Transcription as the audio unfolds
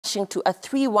marching to a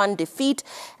 3-1 defeat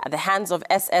at the hands of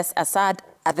SS Assad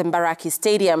at the Mbaraki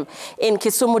Stadium. In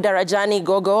Kisumu, Darajani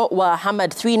Gogo were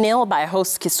hammered 3-0 by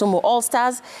host Kisumu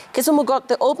All-Stars. Kisumu got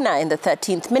the opener in the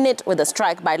 13th minute with a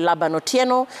strike by Laban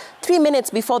Otieno. 3 minutes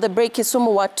before the break,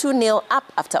 Kisumu were 2-0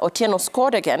 up after Otieno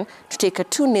scored again to take a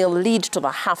 2-0 lead to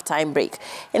the half-time break.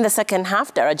 In the second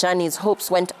half, Darajani's hopes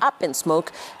went up in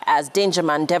smoke as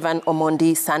dangerman Devan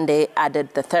Omondi Sunday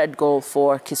added the third goal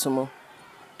for Kisumu.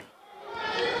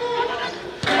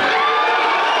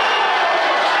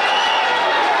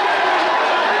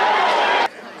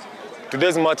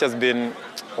 Today's match has been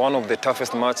one of the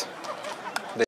toughest matches